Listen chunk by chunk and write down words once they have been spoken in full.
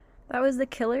That was The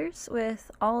Killers with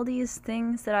All These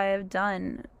Things That I Have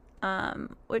Done,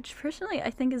 which personally I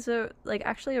think is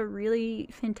actually a really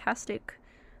fantastic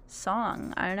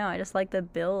song. I don't know, I just like the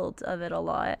build of it a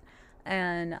lot.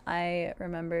 And I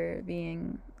remember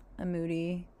being a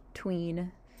moody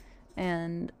tween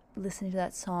and listening to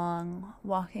that song,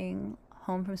 walking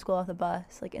home from school off the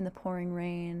bus, like in the pouring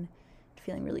rain,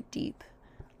 feeling really deep.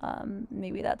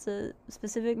 Maybe that's a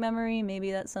specific memory.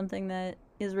 Maybe that's something that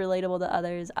is relatable to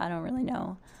others. I don't really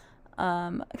know.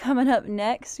 Coming up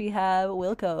next, we have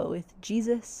Wilco with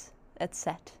Jesus et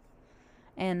Set.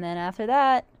 And then after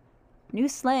that, new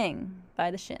slang by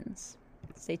the Shins.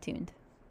 Stay tuned.